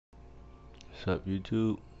What's up,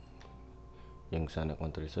 YouTube? Young Sonic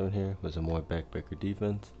 137 here with some more backbreaker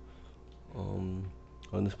defense. On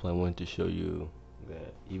this play, I wanted to show you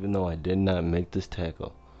that even though I did not make this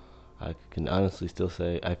tackle, I can honestly still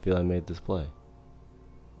say I feel I made this play.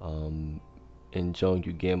 And showing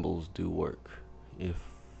you gambles do work.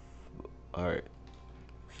 Alright,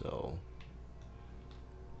 so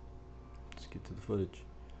let's get to the footage.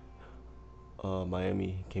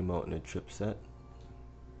 Miami came out in a trip set.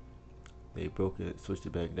 They broke it, switched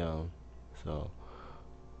it back down. So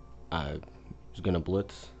I was gonna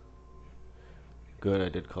blitz. Good, I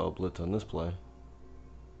did call blitz on this play.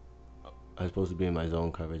 I was supposed to be in my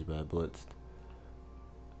zone coverage, but I blitzed.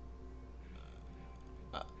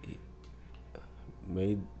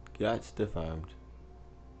 Got stiff armed,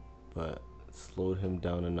 but slowed him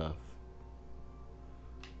down enough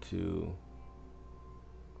to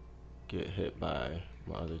get hit by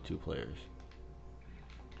my other two players.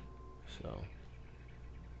 So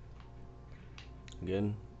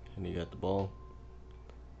again, and he got the ball,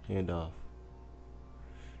 handoff.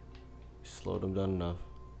 Slowed him down enough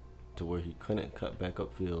to where he couldn't cut back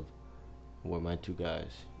upfield, where my two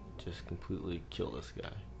guys just completely kill this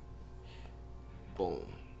guy. Boom.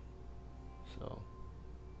 So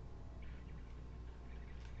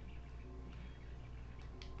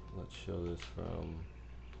let's show this from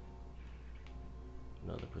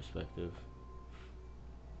another perspective.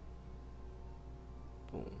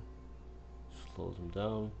 Boom. Slows him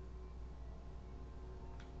down.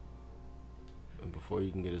 And before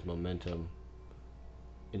he can get his momentum,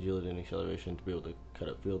 agility, and acceleration to be able to cut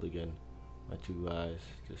upfield again, my two guys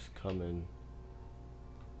just come in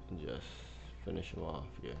and just finish him off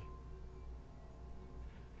here.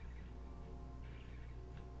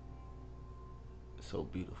 So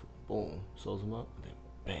beautiful. Boom. Slows him up, and then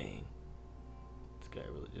bang. This guy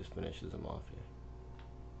really just finishes him off here.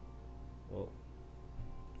 Well,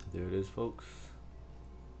 there it is, folks.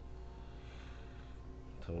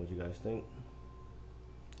 Tell me what you guys think.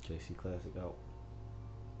 KC Classic out.